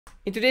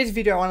In today's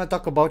video, I want to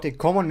talk about a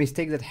common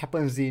mistake that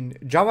happens in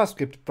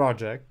JavaScript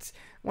projects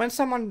when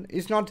someone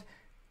is not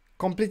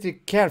completely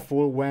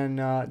careful when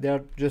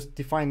they're just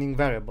defining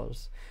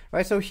variables,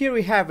 right? So here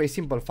we have a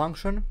simple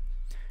function,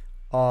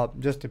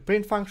 just a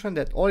print function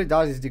that all it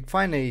does is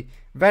define a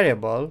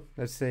variable.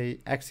 Let's say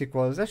x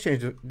equals, let's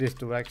change this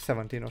to like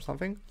 17 or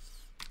something,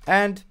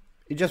 and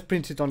it just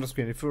prints it on the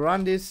screen. If you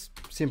run this,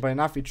 simple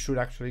enough, it should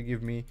actually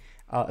give me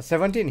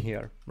 17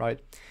 here, right?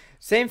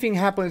 Same thing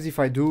happens if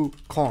I do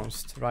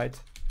const, right?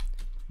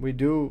 We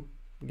do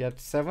get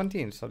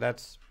 17, so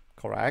that's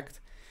correct.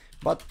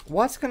 But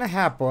what's gonna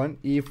happen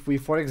if we,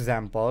 for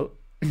example,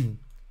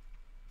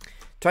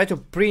 try to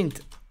print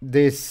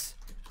this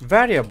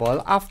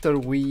variable after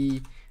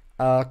we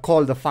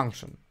call the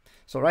function?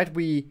 So, right,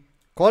 we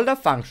call the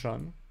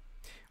function,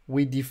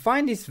 we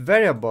define this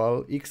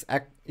variable x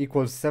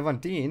equals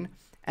 17,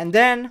 and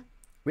then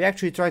we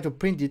actually try to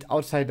print it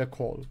outside the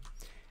call.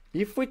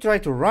 If we try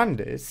to run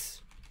this,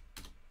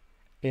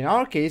 in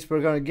our case,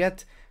 we're going to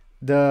get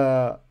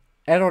the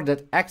error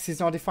that x is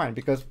not defined,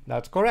 because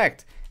that's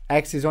correct.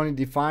 X is only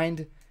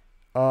defined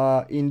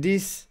in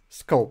this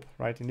scope,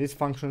 right? In this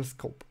function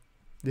scope.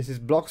 This is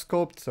block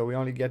scoped, so we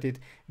only get it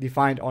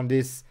defined on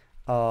this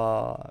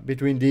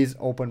between these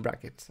open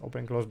brackets, open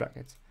and close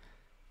brackets,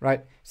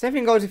 right? Same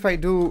thing goes if I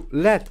do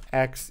let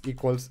x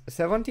equals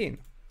 17,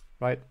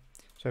 right?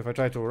 So if I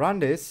try to run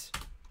this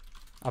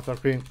after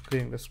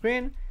clearing the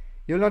screen,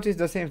 you'll notice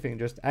the same thing,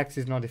 just x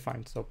is not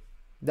defined. So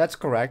that's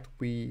correct,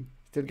 we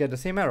still get the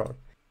same error.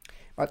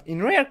 But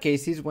in rare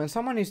cases, when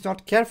someone is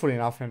not careful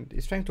enough and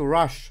is trying to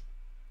rush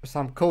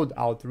some code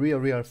out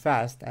real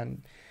fast,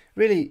 and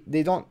really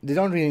they don't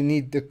really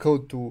need the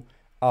code to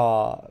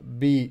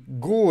be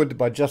good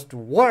but just to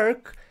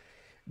work,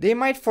 they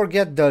might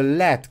forget the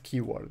let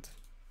keyword.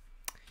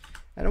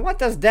 And what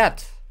does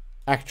that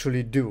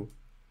actually do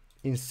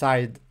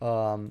inside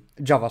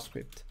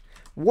JavaScript?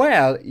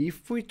 Well,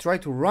 if we try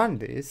to run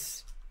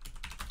this,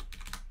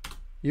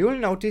 you'll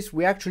notice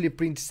we actually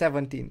print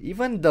 17,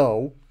 even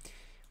though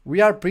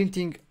we are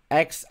printing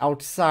x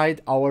outside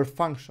our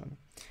function.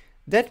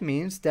 That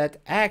means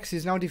that x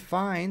is now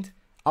defined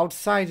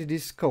outside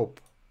this scope,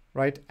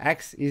 right?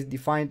 X is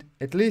defined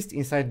at least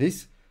inside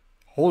this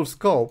whole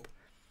scope.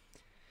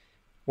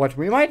 What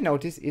we might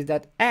notice is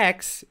that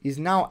x is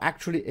now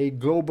actually a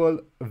global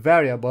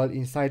variable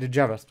inside the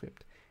JavaScript.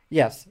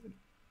 Yes,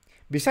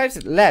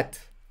 besides let,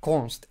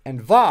 const,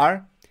 and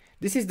var,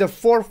 this is the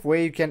fourth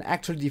way you can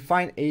actually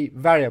define a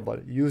variable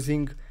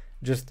using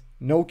just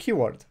no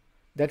keyword.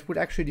 That would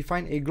actually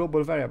define a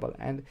global variable,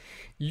 and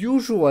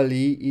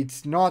usually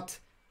it's not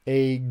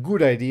a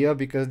good idea,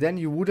 because then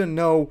you wouldn't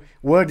know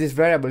where this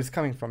variable is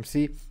coming from.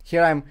 See,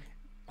 here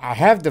I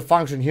have the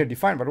function here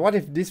defined, but what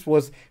if this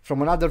was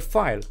from another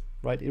file,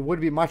 right? It would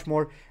be much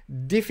more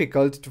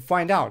difficult to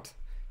find out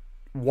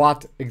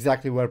what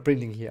exactly we're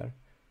printing here.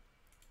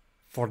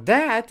 For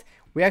that,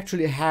 we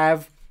actually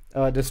have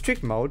the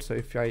strict mode. So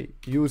if I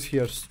use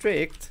here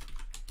strict,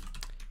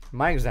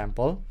 my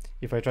example,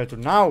 if I try to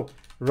now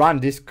run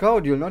this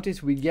code, you'll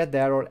notice we get the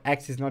error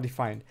x is not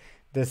defined.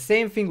 The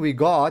same thing we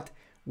got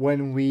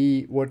when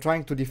we were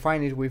trying to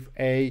define it with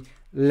a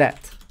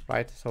let,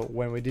 right? So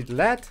when we did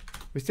let,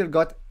 we still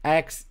got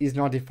x is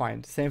not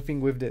defined. Same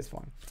thing with this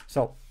one.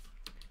 So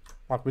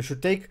what we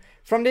should take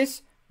from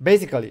this,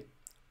 basically,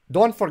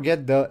 don't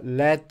forget the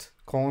let,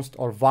 const,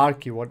 or var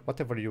keyword,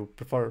 whatever you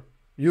prefer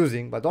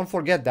using, but don't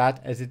forget that,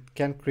 as it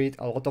can create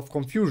a lot of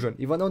confusion.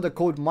 Even though the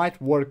code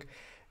might work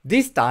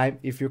this time,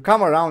 if you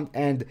come around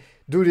and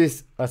do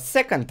this a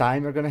second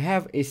time, you're going to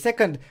have a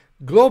second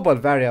global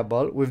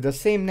variable with the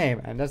same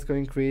name, and that's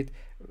going to create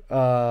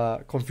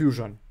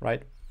confusion,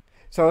 right?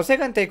 So the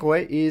second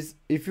takeaway is,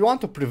 if you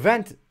want to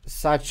prevent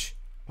such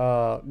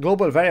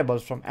global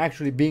variables from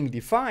actually being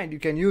defined, you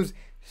can use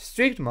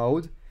strict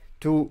mode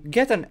to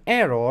get an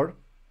error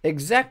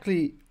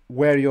exactly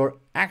where you're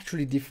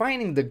actually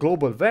defining the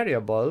global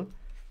variable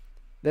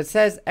that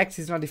says x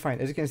is not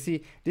defined. As you can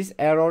see, this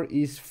error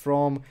is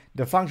from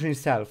the function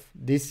itself,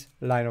 this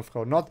line of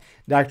code, not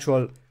the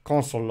actual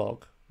console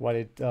log, what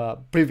it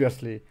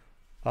previously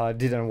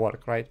didn't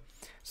work, right?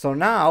 So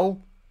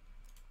now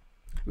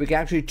we can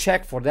actually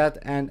check for that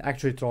and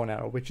actually throw an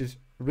error, which is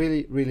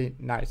really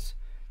nice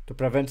to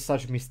prevent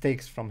such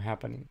mistakes from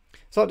happening.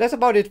 So that's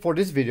about it for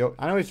this video.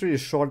 I know it's really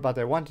short, but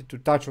I wanted to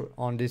touch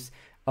on this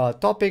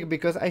topic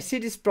because I see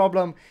this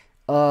problem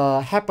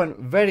happen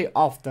very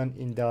often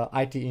in the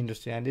IT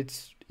industry, and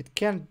it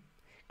can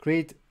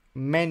create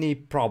many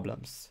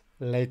problems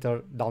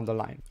later down the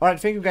line. All right,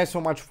 thank you guys so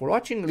much for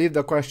watching. Leave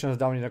the questions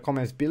down in the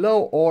comments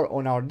below or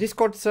on our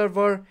Discord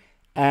server,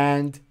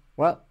 and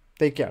well,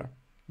 take care.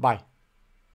 Bye.